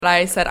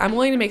I said, I'm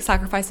willing to make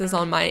sacrifices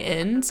on my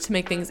end to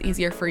make things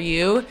easier for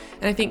you.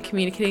 And I think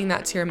communicating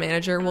that to your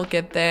manager will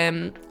give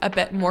them a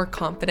bit more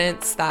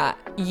confidence that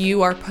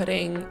you are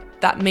putting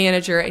that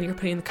manager and you're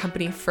putting the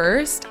company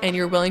first and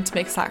you're willing to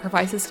make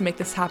sacrifices to make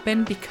this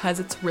happen because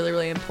it's really,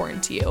 really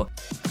important to you.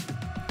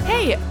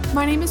 Hey,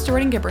 my name is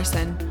Jordan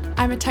Giberson.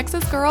 I'm a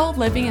Texas girl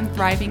living and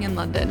thriving in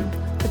London.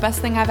 The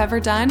best thing I've ever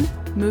done?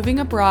 Moving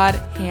abroad,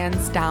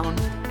 hands down.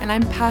 And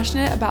I'm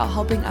passionate about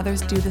helping others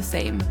do the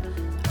same.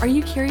 Are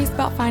you curious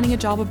about finding a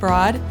job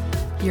abroad?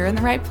 You're in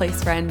the right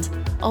place, friend.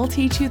 I'll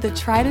teach you the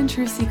tried and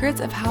true secrets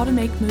of how to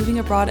make moving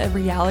abroad a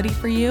reality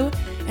for you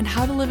and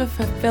how to live a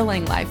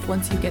fulfilling life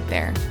once you get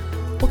there.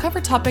 We'll cover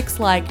topics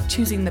like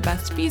choosing the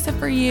best visa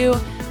for you,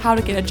 how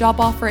to get a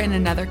job offer in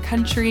another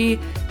country,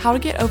 how to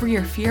get over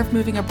your fear of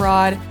moving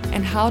abroad,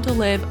 and how to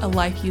live a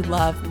life you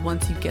love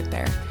once you get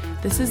there.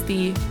 This is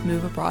the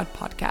Move Abroad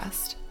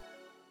podcast.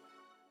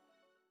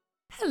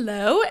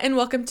 Hello, and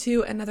welcome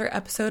to another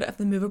episode of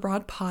the Move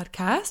Abroad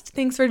podcast.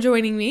 Thanks for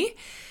joining me.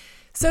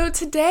 So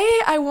today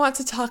I want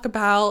to talk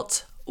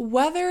about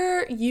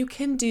whether you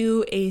can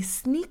do a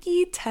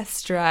sneaky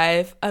test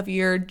drive of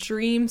your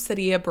dream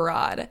city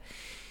abroad.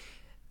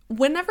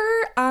 Whenever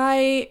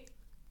I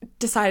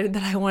decided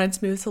that I wanted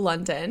to move to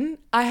London,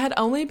 I had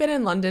only been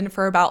in London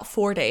for about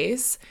 4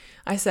 days.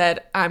 I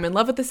said, I'm in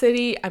love with the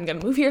city, I'm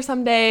going to move here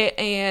someday,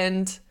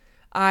 and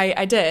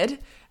I did.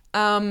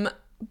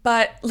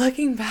 But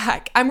looking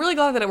back, I'm really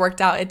glad that it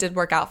worked out. It did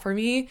work out for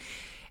me.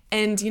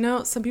 And,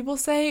 some people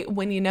say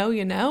when you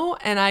know,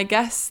 and I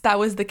guess that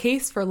was the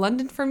case for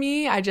London for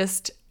me. I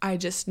just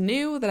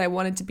knew that I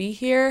wanted to be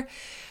here.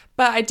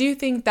 But I do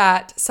think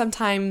that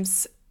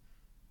sometimes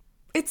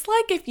it's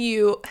like if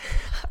you,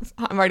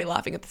 I'm already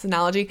laughing at this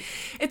analogy.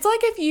 It's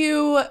like if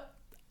you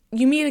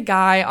meet a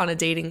guy on a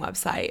dating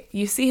website.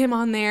 You see him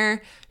on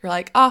there, you're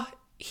like, oh,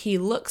 he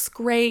looks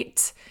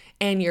great.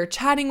 And you're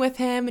chatting with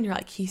him and you're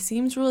like, he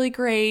seems really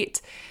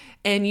great.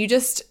 And you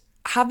just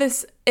have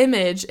this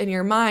image in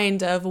your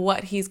mind of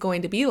what he's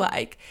going to be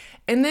like.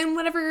 And then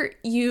whenever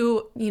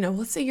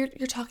let's say you're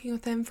talking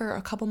with him for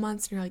a couple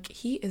months and you're like,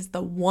 he is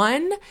the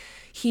one,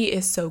 he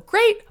is so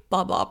great,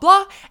 blah, blah,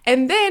 blah.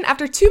 And then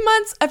after 2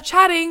 months of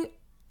chatting,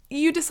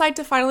 you decide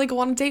to finally go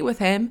on a date with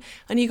him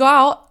and you go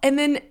out and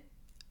then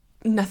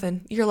nothing.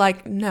 You're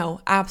like,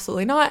 no,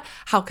 absolutely not.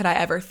 How could I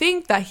ever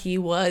think that he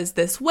was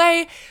this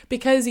way?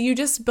 Because you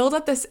just build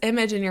up this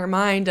image in your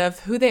mind of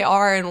who they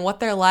are and what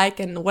they're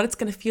like and what it's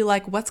going to feel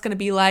like, what's going to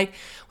be like,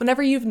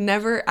 whenever you've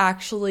never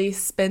actually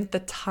spent the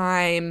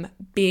time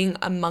being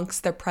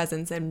amongst their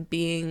presence and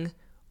being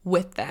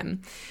with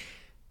them.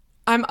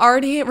 I'm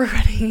already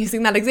regretting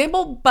using that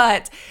example,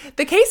 but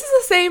the case is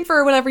the same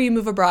for whenever you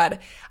move abroad.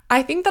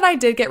 I think that I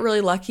did get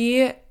really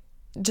lucky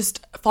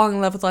just falling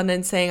in love with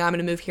London, saying I'm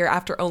going to move here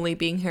after only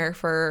being here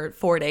for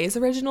 4 days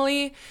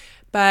originally.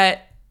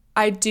 But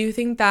I do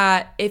think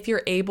that if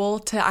you're able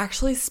to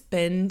actually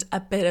spend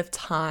a bit of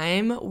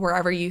time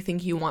wherever you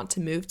think you want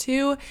to move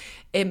to,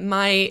 you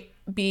might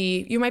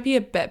be a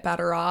bit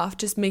better off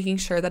just making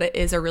sure that it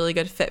is a really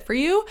good fit for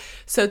you.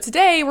 So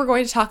today we're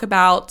going to talk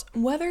about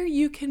whether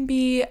you can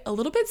be a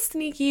little bit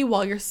sneaky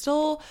while you're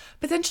still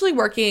potentially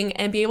working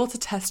and be able to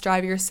test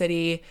drive your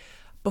city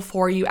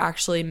before you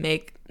actually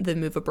make the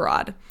move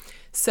abroad.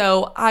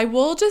 So I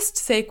will just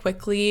say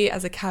quickly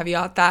as a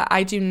caveat that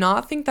I do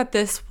not think that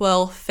this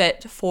will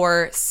fit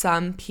for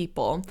some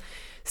people.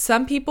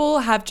 Some people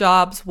have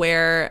jobs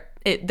where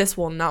this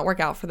will not work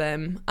out for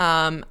them.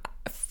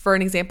 For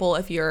an example,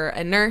 if you're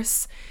a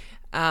nurse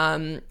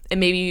and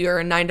maybe you're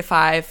a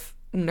 9-to-5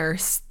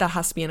 nurse that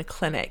has to be in a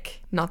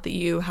clinic, not that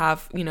you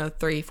have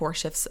 3-4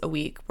 shifts a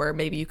week where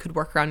maybe you could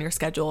work around your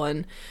schedule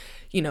and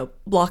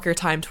block your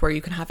time to where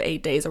you can have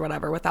 8 days or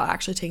whatever without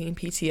actually taking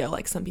PTO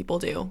like some people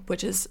do,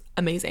 which is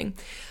amazing.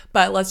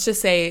 But let's just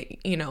say,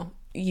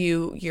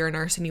 you're a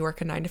nurse and you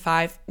work a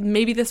 9-to-5.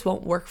 Maybe this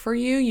won't work for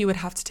you. You would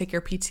have to take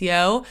your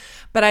PTO.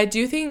 But I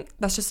do think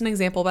that's just an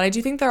example. But I do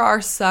think there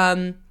are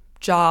some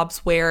jobs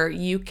where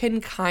you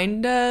can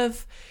kind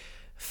of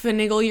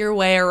finagle your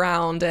way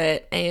around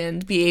it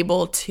and be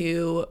able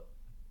to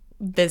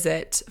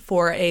visit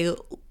for a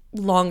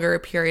longer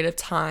period of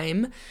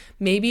time.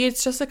 Maybe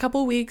it's just a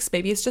couple weeks,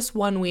 maybe it's just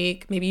 1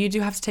 week, maybe you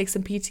do have to take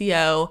some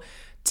PTO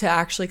to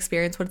actually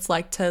experience what it's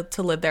like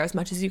to live there as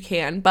much as you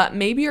can, but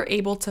maybe you're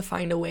able to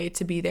find a way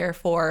to be there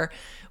for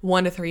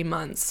 1 to 3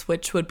 months,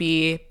 which would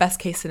be best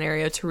case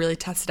scenario to really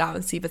test it out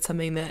and see if it's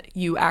something that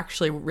you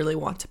actually really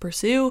want to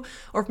pursue,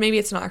 or if maybe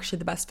it's not actually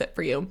the best fit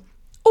for you.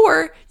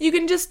 Or you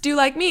can just do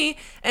like me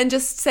and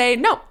just say,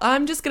 no,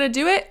 I'm just going to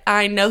do it.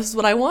 I know this is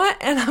what I want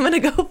and I'm going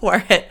to go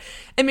for it.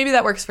 And maybe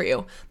that works for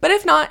you. But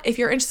if not, if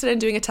you're interested in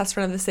doing a test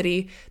run of the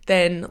city,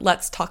 then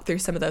let's talk through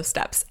some of those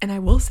steps. And I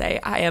will say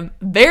I am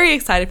very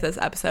excited for this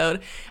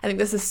episode. I think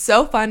this is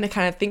so fun to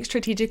kind of think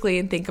strategically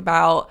and think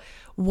about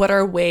what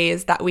are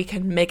ways that we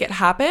can make it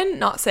happen.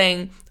 Not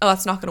saying, oh,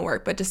 that's not going to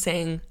work, but just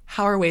saying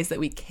how are ways that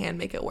we can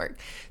make it work.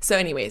 So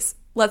anyways,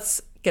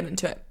 let's get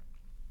into it.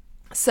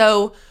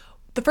 So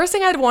the first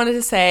thing I'd wanted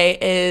to say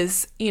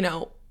is,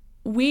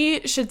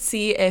 we should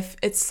see if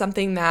it's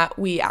something that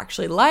we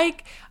actually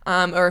like,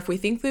 or if we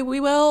think that we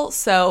will.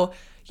 So,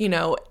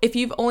 if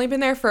you've only been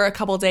there for a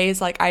couple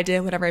days, like I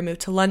did whenever I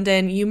moved to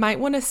London, you might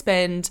want to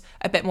spend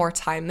a bit more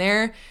time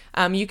there.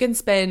 You can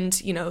spend,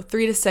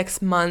 3 to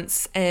 6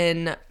 months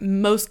in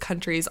most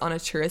countries on a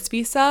tourist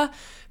visa.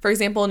 For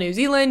example, New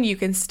Zealand, you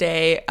can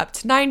stay up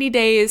to 90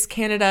 days.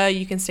 Canada,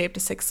 you can stay up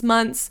to 6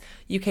 months.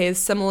 UK is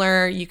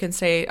similar. You can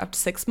stay up to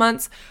 6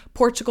 months.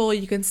 Portugal,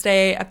 you can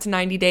stay up to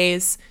 90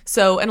 days.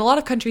 So in a lot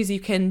of countries, you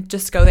can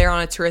just go there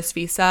on a tourist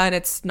visa and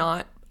it's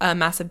not a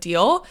massive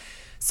deal.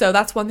 So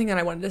that's one thing that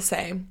I wanted to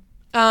say.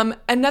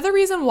 Another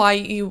reason why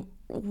you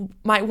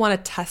might want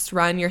to test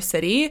run your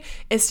city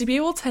is to be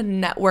able to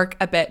network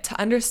a bit, to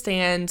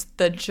understand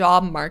the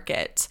job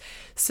market.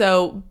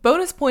 So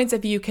bonus points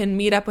if you can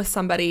meet up with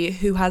somebody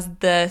who has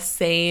the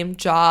same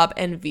job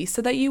and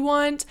visa that you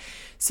want.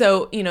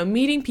 So,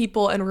 meeting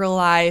people in real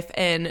life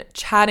and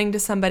chatting to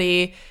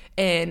somebody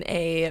in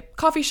a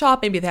coffee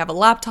shop. Maybe they have a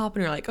laptop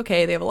and you're like,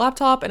 okay, they have a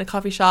laptop in a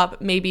coffee shop.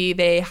 Maybe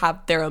they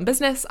have their own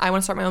business. I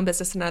want to start my own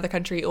business in another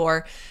country.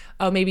 Or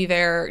maybe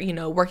they're,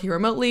 working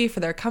remotely for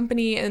their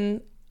company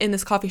in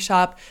this coffee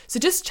shop. So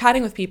just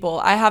chatting with people.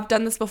 I have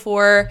done this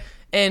before.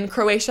 In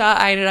Croatia,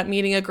 I ended up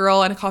meeting a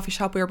girl in a coffee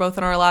shop. We were both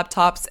on our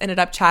laptops, ended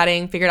up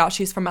chatting, figured out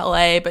she's from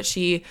LA, but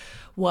she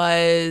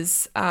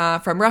was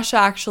from Russia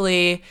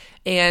actually,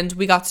 and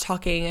we got to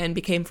talking and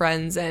became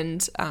friends.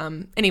 And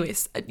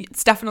anyways,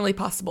 it's definitely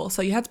possible.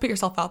 So you have to put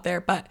yourself out there,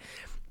 but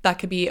that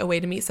could be a way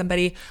to meet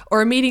somebody,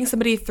 or meeting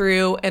somebody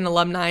through an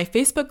alumni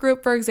Facebook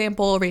group, for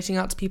example, reaching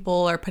out to people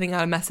or putting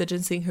out a message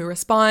and seeing who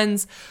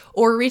responds,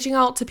 or reaching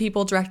out to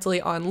people directly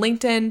on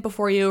LinkedIn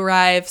before you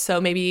arrive. So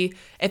maybe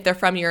if they're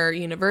from your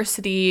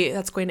university,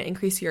 that's going to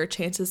increase your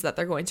chances that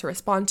they're going to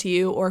respond to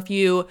you. Or if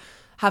you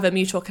have a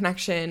mutual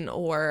connection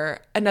or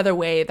another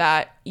way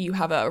that you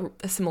have a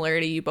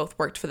similarity, you both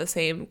worked for the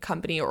same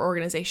company or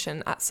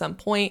organization at some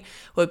point,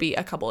 would be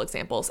a couple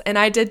examples. And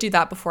I did do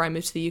that before I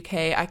moved to the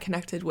UK. I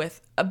connected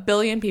with a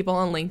billion people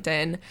on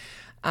LinkedIn.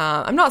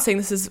 I'm not saying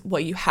this is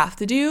what you have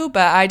to do,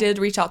 but I did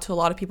reach out to a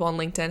lot of people on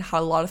LinkedIn, had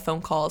a lot of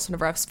phone calls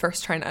whenever I was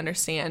first trying to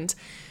understand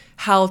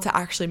how to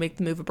actually make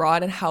the move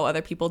abroad and how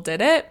other people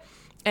did it.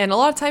 And a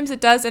lot of times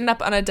it does end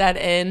up on a dead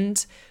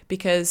end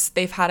because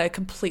they've had a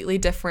completely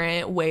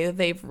different way that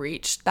they've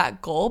reached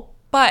that goal.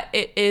 But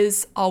it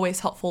is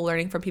always helpful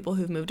learning from people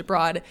who've moved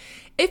abroad.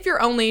 If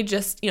you're only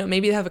just,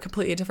 maybe they have a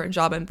completely different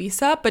job and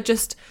visa, but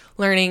just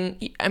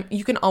learning,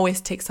 you can always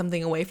take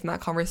something away from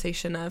that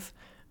conversation of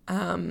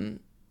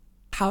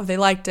how they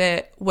liked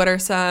it, what are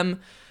some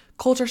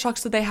culture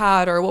shocks that they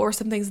had, or what were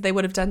some things that they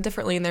would have done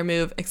differently in their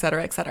move, et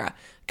cetera, et cetera.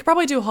 Could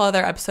probably do a whole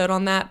other episode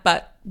on that,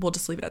 but we'll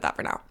just leave it at that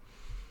for now.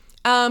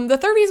 The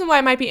third reason why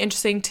it might be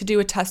interesting to do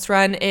a test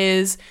run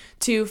is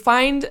to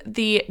find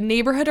the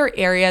neighborhood or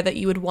area that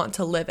you would want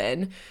to live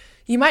in.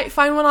 You might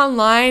find one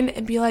online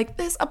and be like,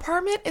 this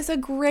apartment is a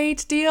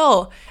great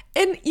deal.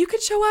 And you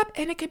could show up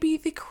and it could be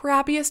the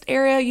crappiest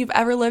area you've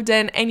ever lived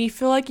in, and you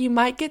feel like you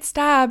might get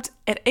stabbed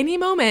at any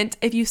moment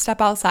if you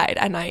step outside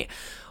at night.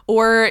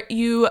 Or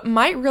you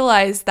might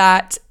realize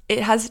that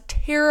it has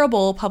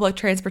terrible public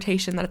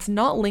transportation, that it's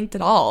not linked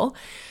at all,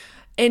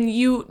 and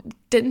you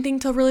didn't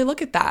think to really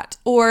look at that,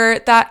 or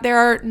that there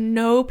are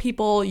no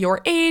people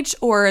your age,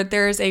 or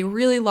there's a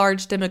really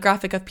large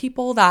demographic of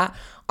people that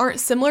aren't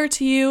similar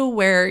to you,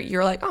 where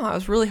you're like, oh, I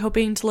was really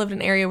hoping to live in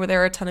an area where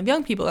there are a ton of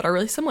young people that are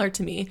really similar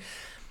to me.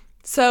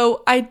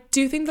 So I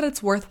do think that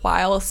it's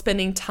worthwhile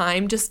spending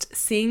time just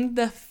seeing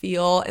the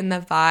feel and the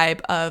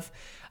vibe of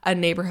a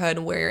neighborhood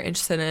where you're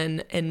interested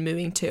in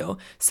moving to.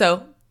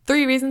 So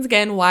 3 reasons,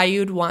 again, why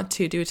you'd want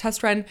to do a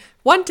test run.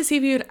 1, to see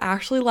if you'd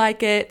actually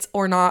like it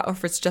or not, or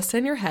if it's just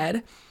in your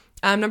head.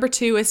 Number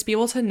 2 is to be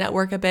able to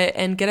network a bit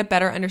and get a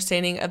better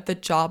understanding of the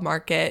job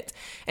market.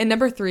 And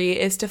number 3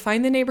 is to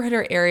find the neighborhood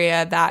or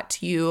area that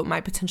you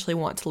might potentially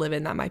want to live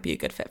in that might be a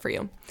good fit for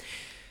you.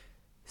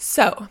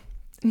 So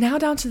now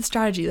down to the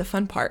strategy, the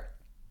fun part.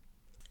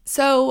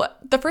 So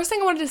the first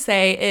thing I wanted to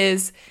say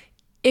is,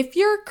 if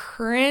your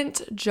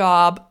current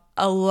job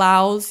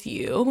allows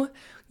you,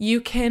 you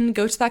can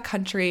go to that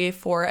country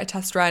for a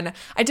test run.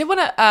 I did want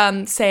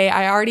to say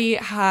I already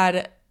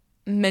had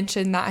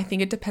mentioned that I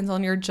think it depends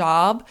on your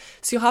job.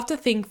 So you'll have to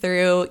think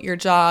through your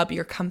job,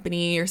 your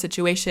company, your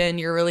situation,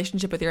 your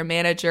relationship with your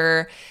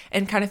manager,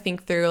 and kind of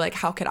think through like,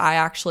 how could I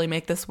actually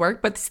make this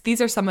work? But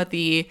these are some of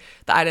the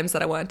items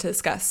that I wanted to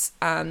discuss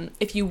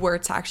if you were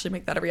to actually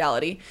make that a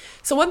reality.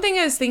 So one thing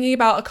is thinking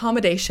about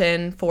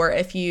accommodation for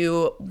if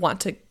you want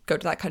to go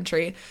to that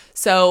country.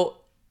 So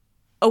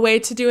a way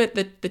to do it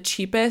the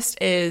cheapest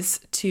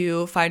is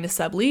to find a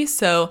sublease.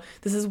 So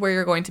this is where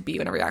you're going to be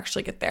whenever you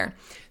actually get there.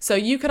 So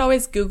you could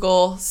always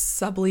Google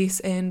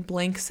sublease in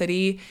blank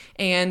city,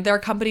 and there are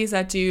companies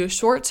that do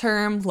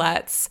short-term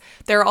lets.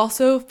 There are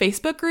also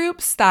Facebook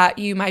groups that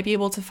you might be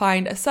able to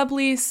find a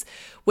sublease,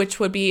 which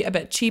would be a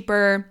bit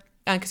cheaper.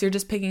 because you're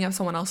just picking up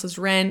someone else's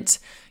rent.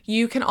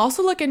 You can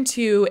also look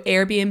into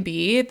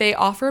Airbnb. They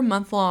offer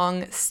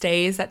month-long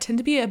stays that tend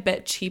to be a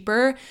bit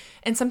cheaper,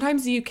 and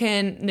sometimes you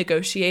can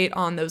negotiate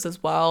on those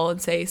as well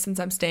and say, since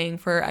I'm staying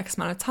for X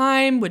amount of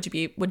time, would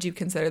you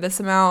consider this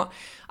amount?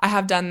 I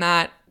have done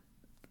that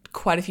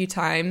quite a few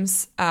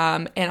times,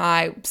 and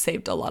I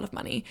saved a lot of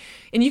money.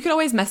 And you can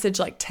always message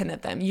like 10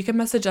 of them. You can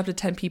message up to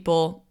 10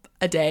 people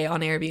a day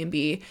on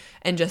Airbnb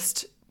and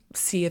just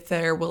see if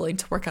they're willing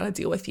to work out a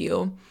deal with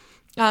you.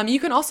 You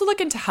can also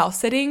look into house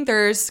sitting.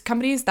 There's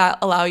companies that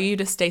allow you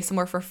to stay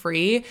somewhere for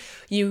free.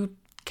 You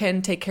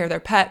can take care of their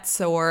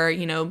pets, or,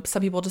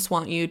 some people just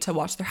want you to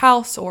watch their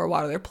house or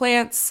water their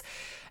plants,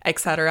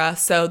 etc.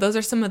 So those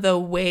are some of the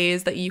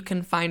ways that you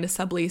can find a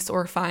sublease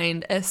or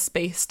find a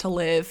space to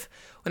live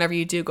whenever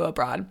you do go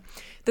abroad.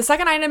 The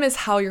second item is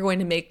how you're going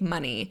to make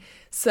money.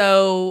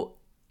 So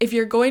if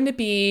you're going to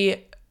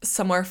be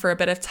somewhere for a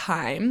bit of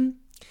time,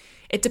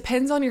 it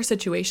depends on your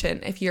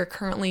situation. If you're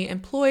currently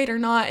employed or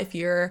not, if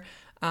you're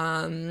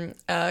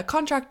a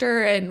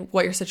contractor, and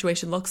what your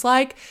situation looks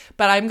like.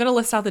 But I'm going to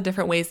list out the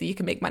different ways that you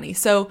can make money.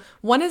 So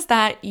one is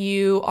that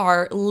you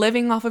are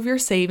living off of your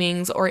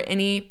savings or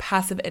any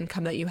passive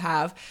income that you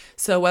have.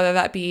 So whether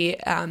that be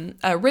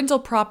a rental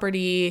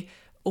property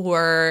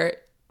or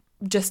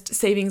just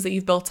savings that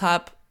you've built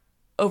up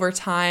over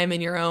time in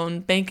your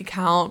own bank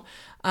account,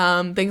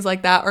 things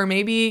like that. Or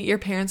maybe your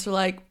parents are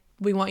like,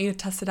 we want you to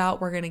test it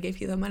out. We're going to give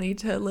you the money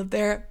to live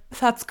there.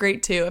 That's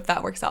great too, if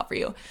that works out for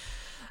you.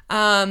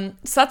 So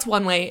that's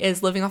one way,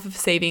 is living off of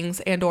savings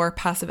and or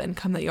passive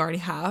income that you already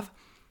have.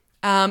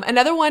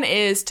 Another one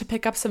is to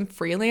pick up some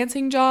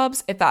freelancing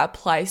jobs if that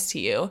applies to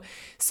you.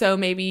 So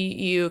maybe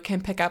you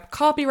can pick up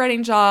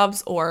copywriting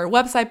jobs or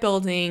website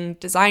building,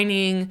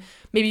 designing.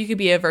 Maybe you could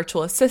be a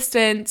virtual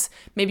assistant.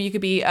 Maybe you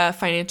could be a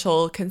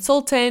financial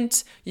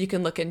consultant. You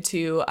can look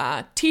into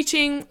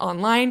teaching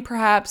online,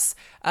 perhaps,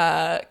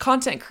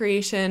 content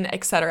creation,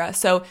 etc.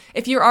 So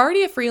if you're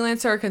already a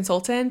freelancer or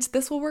consultant,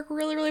 this will work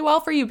really, really well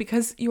for you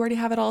because you already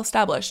have it all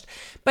established.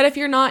 But if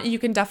you're not, you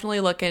can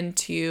definitely look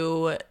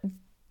into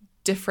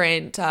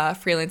different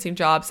freelancing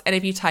jobs. And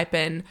if you type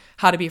in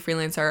how to be a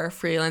freelancer or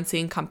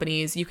freelancing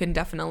companies, you can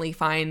definitely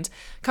find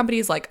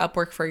companies like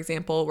Upwork, for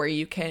example, where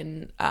you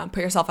can put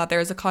yourself out there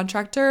as a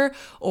contractor,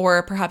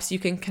 or perhaps you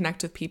can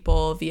connect with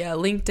people via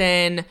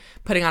LinkedIn,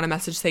 putting on a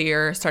message, say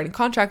you're starting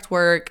contract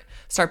work,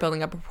 start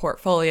building up a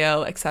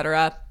portfolio,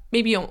 etc.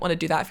 Maybe you don't want to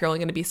do that if you're only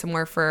going to be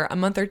somewhere for a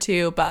month or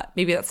two, but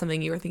maybe that's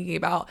something you were thinking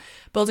about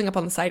building up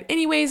on the side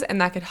anyways,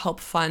 and that could help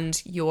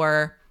fund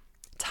your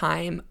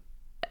time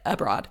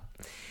abroad.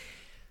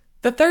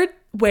 The third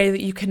way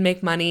that you can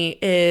make money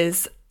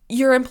is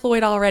you're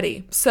employed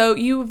already. So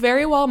you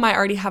very well might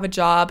already have a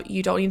job.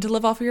 You don't need to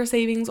live off of your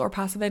savings or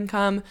passive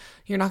income.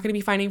 You're not going to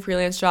be finding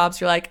freelance jobs.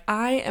 You're like,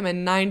 I am a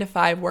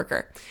 9-to-5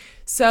 worker.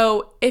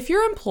 So if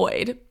you're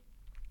employed,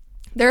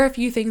 there are a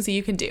few things that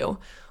you can do.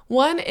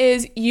 One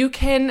is you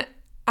can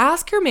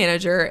ask your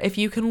manager if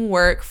you can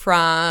work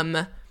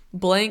from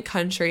blank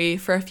country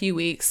for a few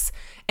weeks.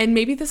 And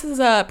maybe this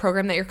is a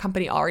program that your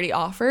company already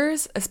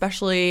offers,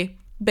 especially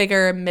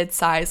bigger,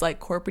 mid-size, like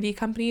corporate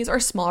companies or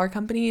smaller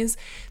companies.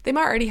 They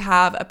might already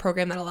have a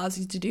program that allows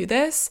you to do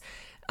this.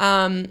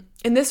 And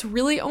this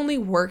really only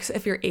works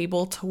if you're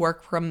able to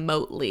work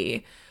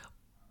remotely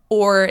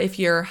or if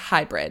you're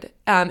hybrid.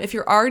 If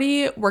you're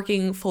already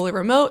working fully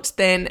remote,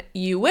 then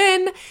you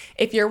win.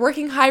 If you're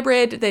working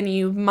hybrid, then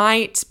you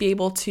might be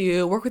able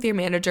to work with your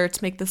manager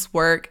to make this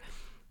work.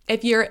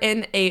 If you're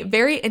in a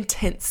very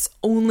intense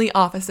only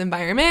office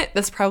environment,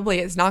 this probably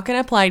is not going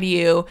to apply to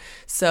you.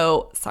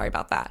 So sorry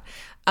about that.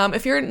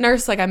 If you're a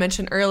nurse, like I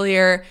mentioned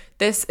earlier,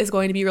 this is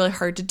going to be really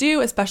hard to do,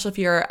 especially if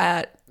you're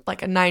at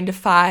like a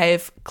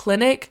 9-to-5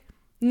 clinic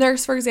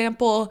nurse, for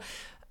example.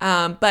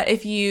 But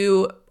if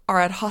you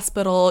are at a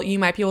hospital, you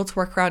might be able to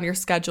work around your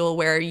schedule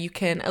where you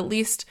can at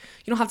least,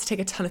 you don't have to take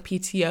a ton of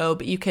PTO,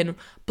 but you can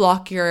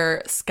block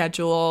your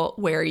schedule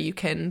where you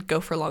can go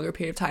for a longer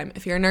period of time.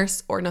 If you're a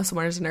nurse or know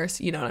someone who's a nurse,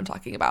 you know what I'm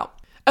talking about.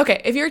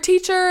 Okay, if you're a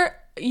teacher,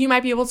 you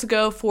might be able to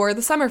go for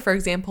the summer, for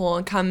example,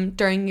 and come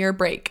during your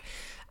break.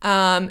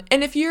 And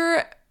if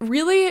you're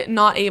really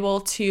not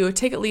able to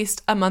take at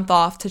least a month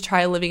off to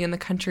try living in the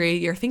country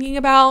you're thinking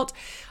about,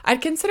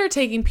 I'd consider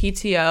taking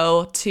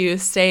PTO to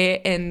stay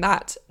in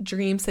that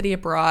dream city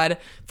abroad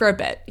for a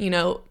bit,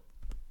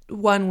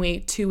 1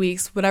 week, 2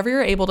 weeks, whatever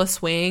you're able to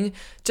swing,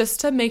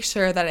 just to make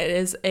sure that it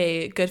is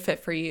a good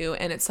fit for you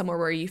and it's somewhere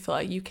where you feel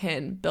like you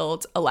can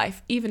build a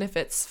life, even if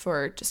it's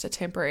for just a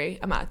temporary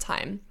amount of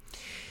time.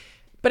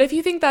 But if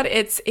you think that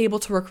it's able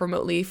to work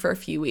remotely for a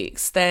few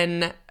weeks,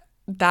 then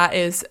that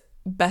is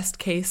best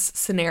case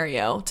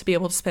scenario to be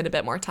able to spend a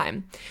bit more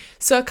time.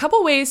 So a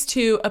couple ways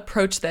to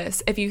approach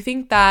this. If you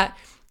think that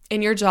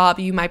in your job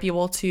you might be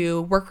able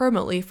to work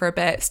remotely for a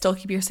bit, still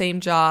keep your same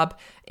job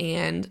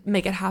and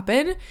make it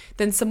happen,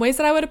 then some ways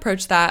that I would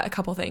approach that, a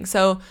couple things.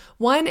 So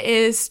one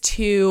is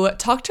to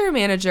talk to your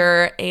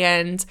manager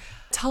and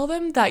Tell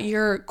them that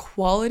your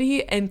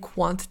quality and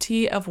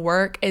quantity of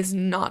work is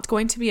not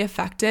going to be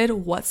affected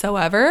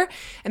whatsoever,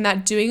 and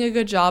that doing a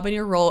good job in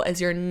your role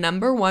is your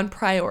number one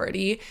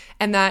priority,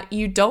 and that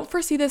you don't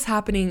foresee this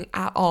happening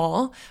at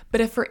all.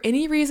 But if for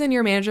any reason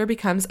your manager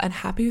becomes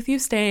unhappy with you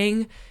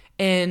staying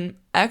in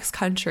X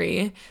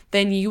country,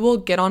 then you will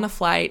get on a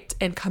flight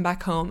and come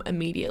back home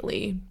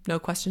immediately. No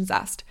questions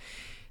asked.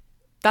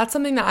 That's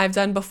something that I've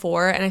done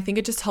before, and I think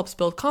it just helps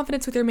build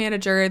confidence with your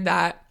manager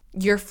that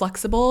you're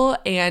flexible,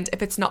 and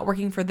if it's not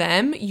working for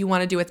them, you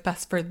want to do what's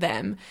best for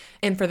them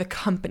and for the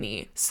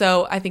company.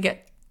 So I think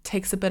it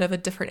takes a bit of a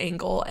different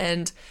angle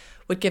and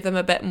would give them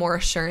a bit more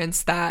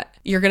assurance that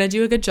you're going to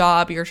do a good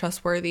job, you're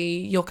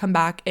trustworthy, you'll come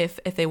back if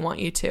they want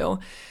you to.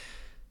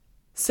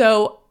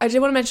 So I did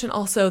want to mention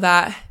also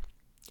that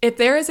if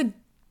there is a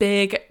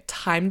big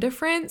time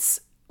difference,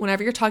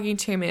 whenever you're talking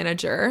to your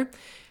manager,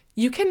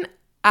 you can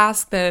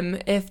ask them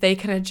if they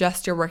can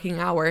adjust your working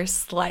hours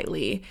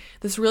slightly.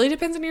 This really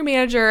depends on your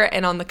manager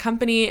and on the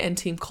company and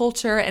team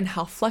culture and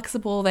how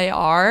flexible they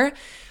are.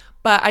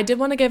 But I did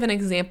want to give an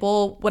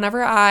example.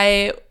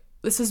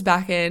 This was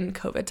back in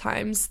COVID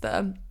times,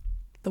 the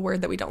word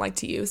that we don't like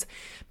to use.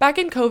 Back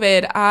in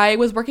COVID, I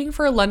was working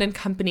for a London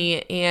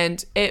company,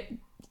 and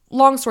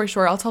long story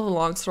short, I'll tell the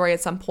long story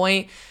at some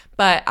point,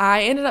 but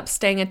I ended up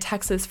staying in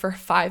Texas for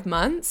 5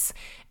 months,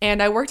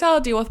 and I worked out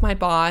a deal with my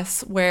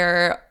boss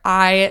where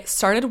I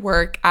started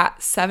work at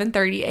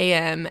 7:30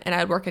 a.m. and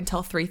I'd work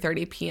until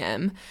 3:30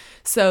 p.m.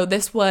 So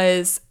this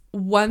was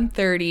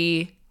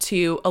 1:30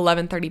 to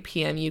 11:30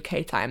 p.m.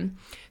 UK time.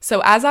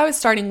 So as I was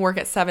starting work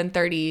at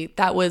 7:30,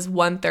 that was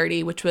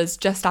 1:30, which was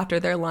just after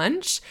their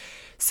lunch.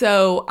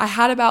 So I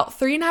had about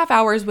 3.5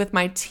 hours with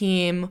my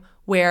team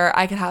where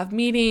I could have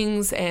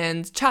meetings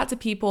and chat to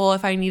people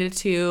if I needed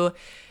to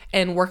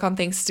and work on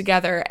things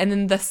together. And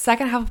then the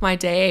second half of my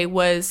day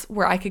was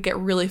where I could get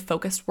really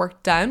focused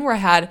work done, where I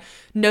had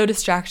no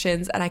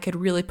distractions and I could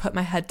really put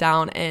my head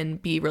down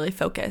and be really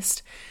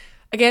focused.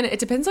 Again, it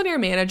depends on your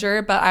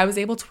manager, but I was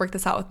able to work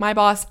this out with my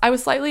boss. I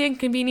was slightly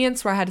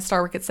inconvenienced where I had to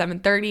start work at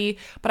 7:30,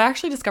 but I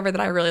actually discovered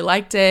that I really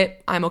liked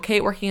it. I'm okay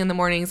at working in the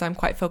mornings. I'm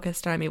quite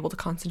focused and I'm able to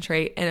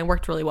concentrate, and it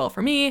worked really well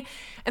for me.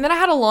 And then I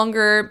had a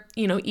longer,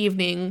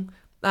 evening.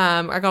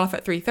 I got off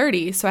at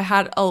 3:30, so I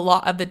had a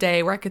lot of the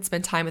day where I could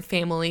spend time with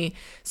family.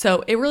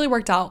 So it really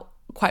worked out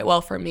quite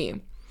well for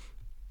me.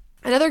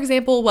 Another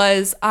example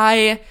was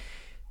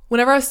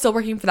whenever I was still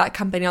working for that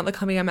company, not the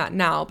company I'm at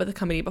now, but the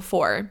company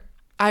before,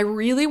 I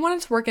really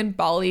wanted to work in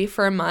Bali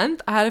for a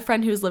month. I had a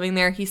friend who was living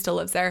there. He still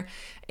lives there.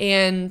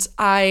 And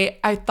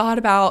I thought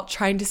about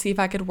trying to see if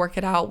I could work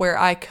it out where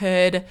I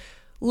could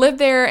live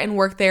there and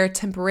work there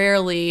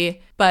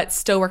temporarily, but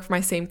still work for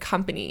my same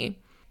company.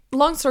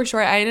 Long story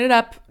short, I ended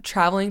up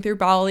traveling through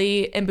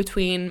Bali in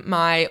between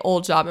my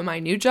old job and my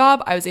new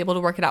job. I was able to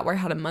work it out where I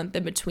had a month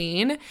in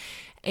between,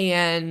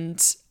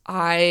 and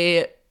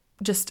I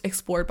just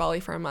explored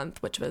Bali for a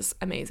month, which was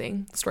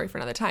amazing. Story for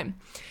another time.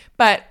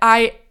 But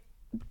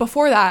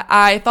before that,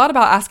 I thought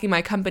about asking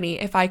my company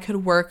if I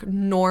could work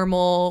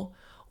normal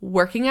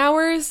working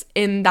hours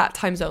in that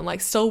time zone, like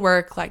still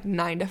work like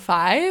 9 to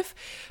 5,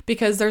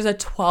 because there's a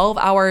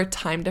 12-hour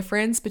time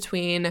difference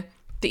between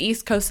the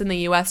East Coast in the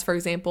US, for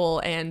example,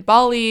 and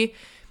Bali.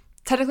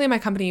 Technically, my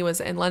company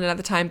was in London at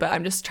the time, but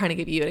I'm just trying to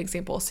give you an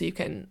example so you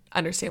can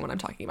understand what I'm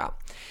talking about.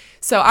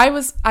 So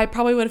I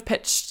probably would have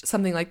pitched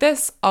something like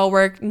this. I'll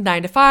work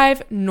 9 to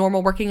 5,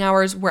 normal working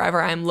hours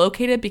wherever I'm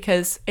located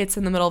because it's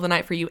in the middle of the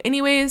night for you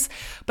anyways,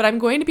 but I'm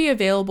going to be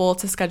available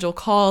to schedule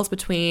calls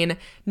between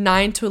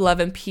 9 to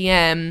 11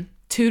 p.m.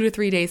 2 to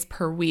 3 days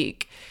per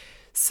week.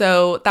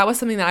 So that was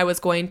something that I was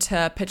going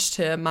to pitch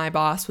to my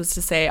boss, was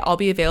to say I'll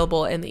be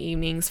available in the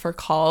evenings for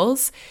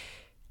calls.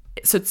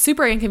 So it's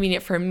super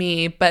inconvenient for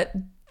me, but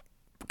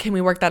can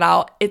we work that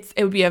out? It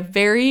would be a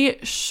very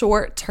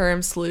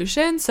short-term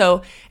solution.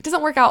 So it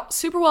doesn't work out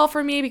super well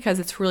for me because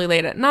it's really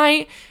late at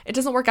night. It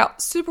doesn't work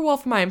out super well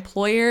for my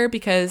employer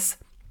because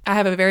I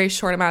have a very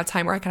short amount of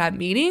time where I can have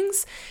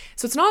meetings.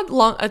 So it's not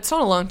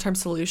a long-term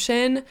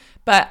solution,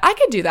 but I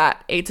could do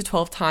that 8 to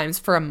 12 times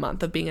for a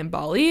month of being in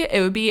Bali.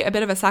 It would be a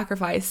bit of a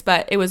sacrifice,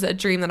 but it was a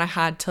dream that I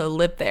had to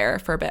live there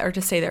for a bit or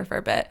to stay there for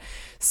a bit.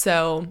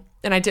 So,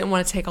 and I didn't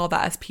want to take all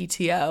that as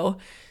PTO.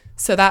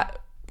 So that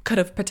could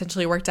have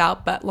potentially worked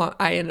out, but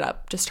I ended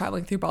up just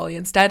traveling through Bali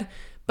instead.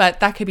 But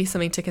that could be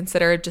something to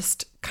consider,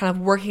 just kind of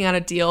working out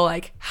a deal,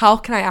 like how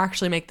can I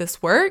actually make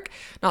this work?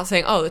 Not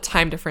saying, oh, the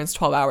time difference,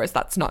 12 hours,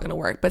 that's not going to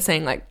work, but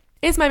saying like,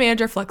 is my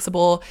manager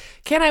flexible?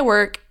 Can I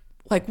work?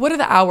 Like, what are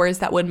the hours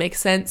that would make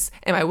sense?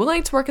 Am I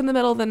willing to work in the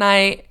middle of the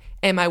night?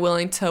 Am I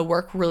willing to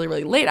work really,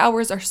 really late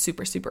hours or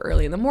super, super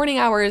early in the morning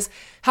hours?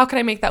 How can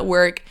I make that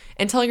work?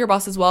 And telling your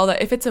boss as well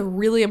that if it's a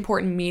really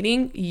important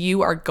meeting,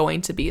 you are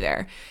going to be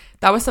there.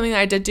 That was something that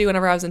I did do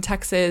whenever I was in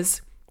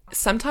Texas.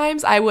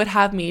 Sometimes I would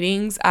have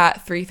meetings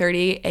at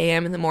 3:30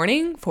 a.m. in the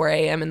morning, 4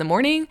 a.m. in the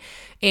morning,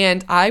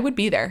 and I would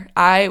be there.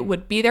 I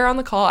would be there on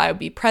the call. I would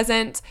be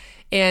present,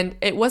 and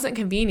it wasn't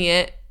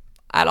convenient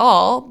at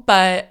all,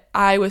 but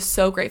I was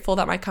so grateful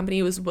that my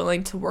company was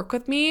willing to work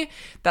with me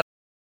that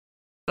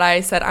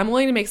I said, I'm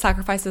willing to make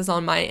sacrifices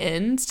on my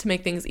end to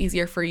make things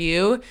easier for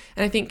you.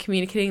 And I think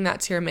communicating that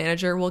to your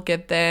manager will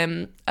give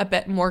them a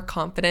bit more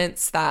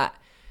confidence that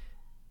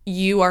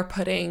you are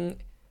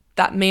putting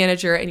that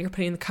manager and you're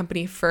putting the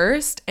company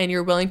first, and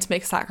you're willing to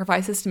make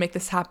sacrifices to make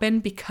this happen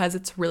because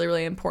it's really,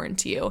 really important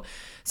to you.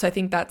 So I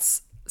think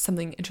that's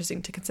something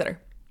interesting to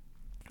consider.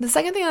 The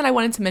second thing that I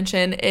wanted to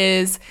mention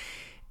is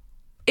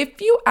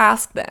if you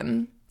ask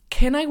them,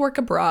 can I work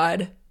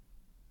abroad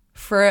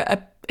for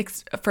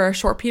a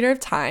short period of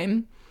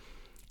time,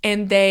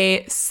 and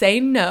they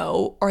say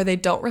no or they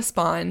don't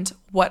respond,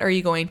 what are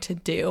you going to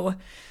do?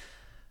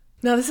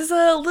 Now, this is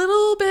a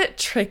little bit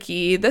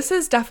tricky. This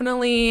is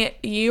definitely,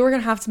 you are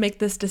going to have to make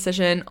this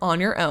decision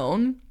on your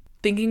own,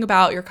 thinking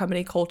about your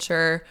company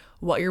culture,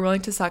 what you're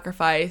willing to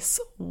sacrifice,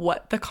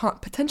 what the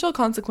potential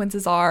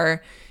consequences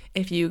are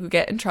if you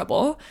get in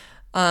trouble.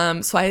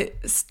 So I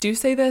do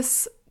say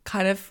this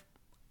kind of,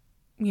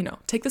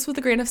 take this with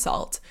a grain of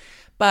salt.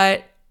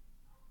 But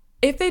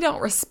if they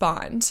don't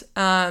respond,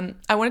 I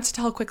wanted to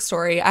tell a quick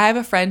story. I have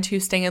a friend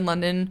who's staying in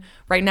London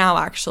right now,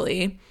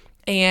 actually,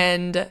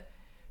 and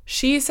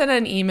she sent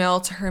an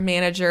email to her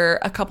manager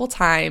a couple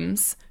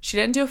times. She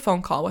didn't do a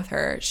phone call with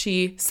her.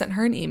 She sent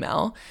her an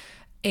email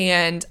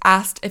and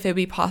asked if it would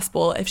be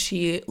possible if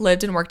she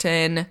lived and worked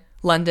in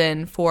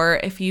London for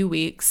a few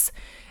weeks.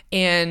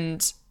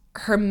 And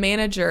her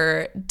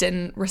manager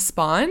didn't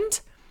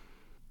respond.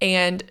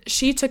 And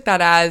she took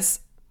that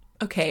as,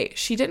 okay,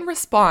 she didn't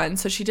respond,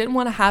 so she didn't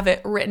want to have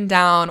it written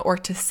down or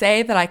to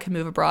say that I could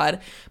move abroad,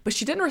 but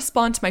she didn't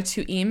respond to my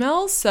 2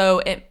 emails, so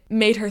it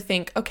made her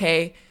think,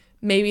 okay,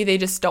 maybe they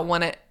just don't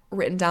want it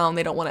written down,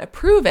 they don't want to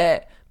approve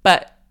it,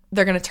 but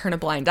they're going to turn a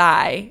blind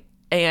eye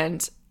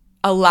and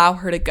allow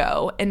her to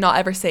go and not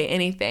ever say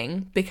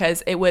anything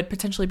because it would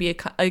potentially be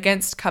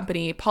against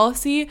company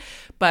policy,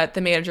 but the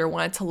manager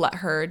wanted to let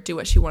her do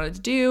what she wanted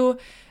to do,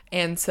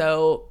 and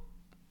so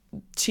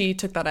she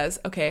took that as,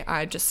 okay,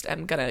 I just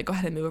am going to go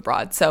ahead and move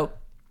abroad. So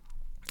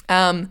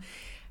I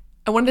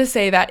wanted to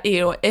say that,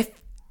 if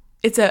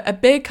it's a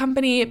big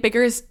company,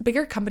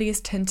 bigger companies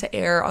tend to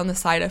err on the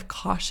side of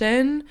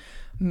caution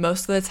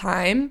most of the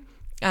time.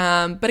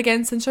 But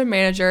again, since her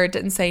manager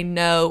didn't say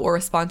no or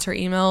respond to her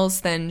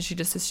emails, then she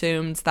just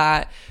assumed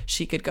that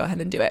she could go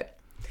ahead and do it.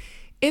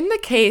 In the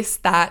case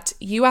that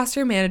you asked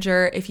your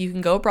manager if you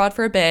can go abroad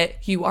for a bit,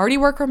 you already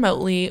work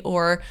remotely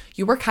or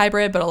you work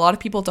hybrid, but a lot of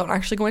people don't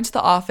actually go into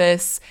the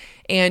office,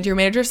 and your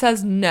manager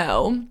says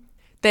no,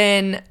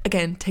 then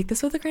again, take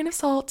this with a grain of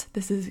salt.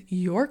 This is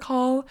your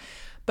call.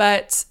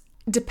 But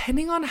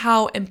depending on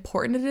how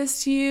important it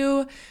is to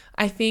you,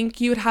 I think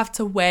you would have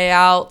to weigh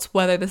out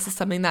whether this is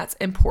something that's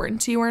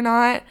important to you or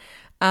not.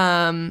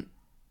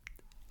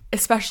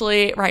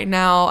 Especially right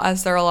now,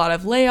 as there are a lot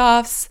of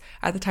layoffs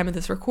at the time of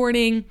this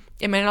recording,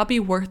 it might not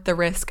be worth the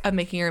risk of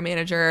making your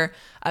manager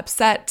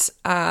upset.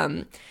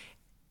 And,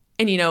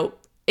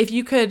 if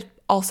you could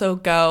also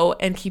go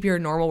and keep your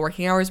normal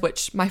working hours,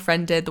 which my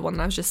friend did, the one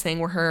that I was just saying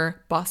where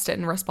her boss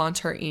didn't respond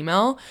to her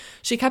email,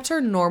 she kept her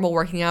normal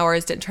working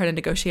hours, didn't try to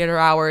negotiate her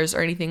hours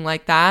or anything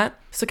like that.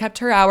 So kept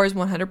her hours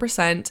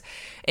 100%,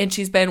 and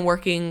she's been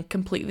working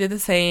completely the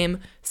same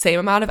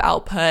amount of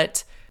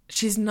output.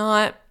 She's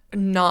not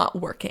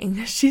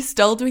working. She's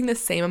still doing the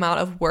same amount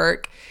of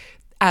work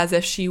as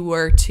if she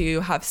were to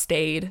have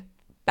stayed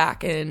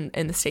back in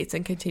the States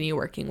and continue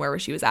working wherever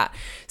she was at.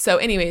 So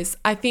anyways,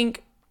 I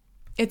think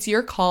it's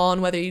your call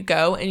on whether you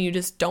go and you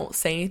just don't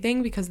say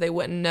anything because they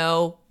wouldn't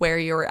know where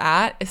you're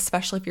at,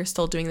 especially if you're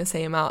still doing the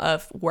same amount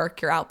of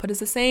work, your output is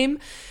the same.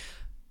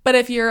 But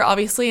if you're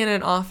obviously in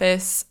an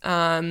office,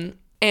 and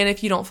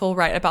if you don't feel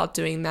right about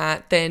doing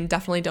that, then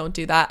definitely don't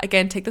do that.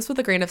 Again, take this with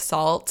a grain of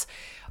salt.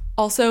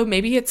 Also,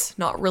 maybe it's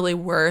not really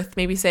worth,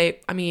 maybe say,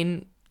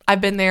 I've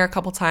been there a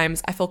couple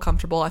times. I feel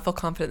comfortable. I feel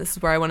confident. This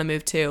is where I want to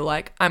move to.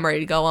 Like, I'm ready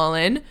to go all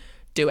in.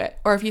 Do it.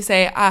 Or if you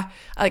say, I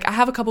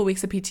have a couple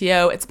weeks of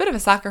PTO. It's a bit of a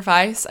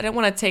sacrifice. I don't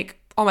want to take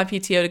all my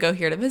PTO to go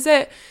here to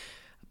visit,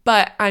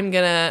 but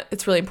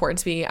it's really important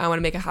to me. I want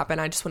to make it happen.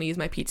 I just want to use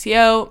my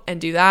PTO and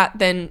do that.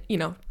 Then,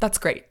 that's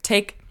great.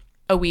 Take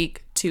a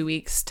week, 2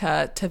 weeks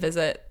to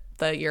visit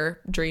your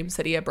dream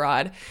city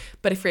abroad.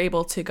 But if you're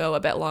able to go a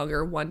bit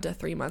longer, 1 to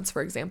 3 months,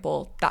 for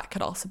example, that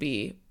could also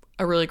be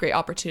a really great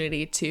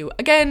opportunity to,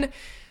 again,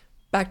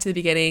 back to the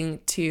beginning,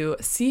 to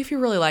see if you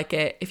really like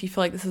it, if you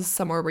feel like this is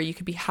somewhere where you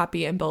could be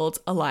happy and build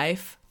a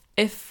life,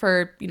 if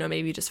for,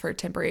 maybe just for a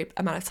temporary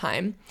amount of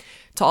time,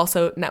 to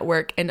also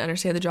network and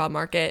understand the job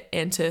market,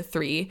 and to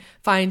 3,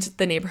 find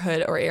the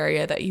neighborhood or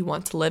area that you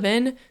want to live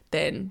in,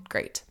 then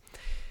great.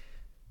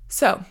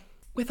 So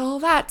with all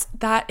that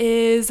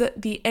is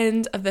the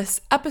end of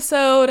this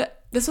episode.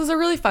 This was a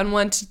really fun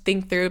one to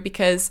think through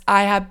because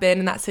I have been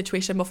in that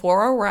situation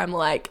before where I'm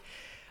like,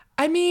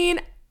 how can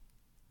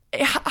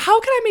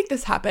I make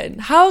this happen?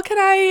 How can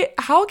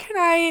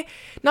I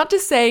not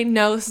just say,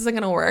 no, this isn't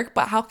going to work,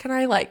 but how can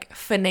I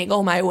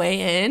finagle my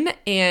way in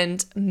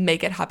and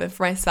make it happen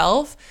for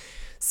myself?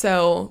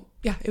 So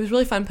yeah, it was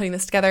really fun putting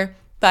this together.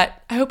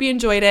 But I hope you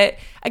enjoyed it.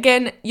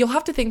 Again, you'll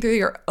have to think through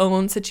your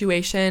own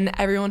situation.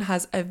 Everyone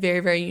has a very,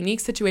 very unique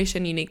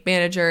situation, unique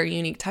manager,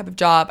 unique type of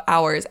job,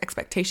 hours,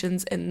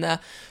 expectations in the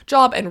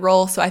job and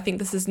role. So I think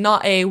this is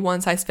not a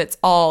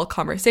one-size-fits-all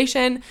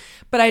conversation,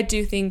 but I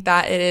do think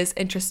that it is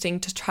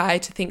interesting to try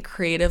to think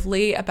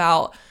creatively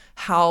about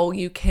how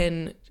you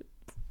can,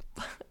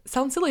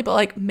 sound silly, but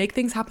like make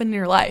things happen in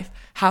your life.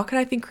 How can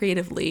I think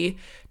creatively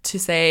to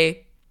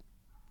say,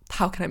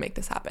 how can I make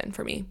this happen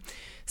for me?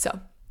 So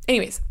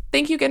anyways,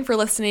 thank you again for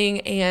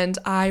listening, and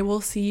I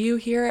will see you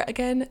here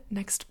again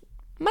next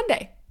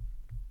Monday.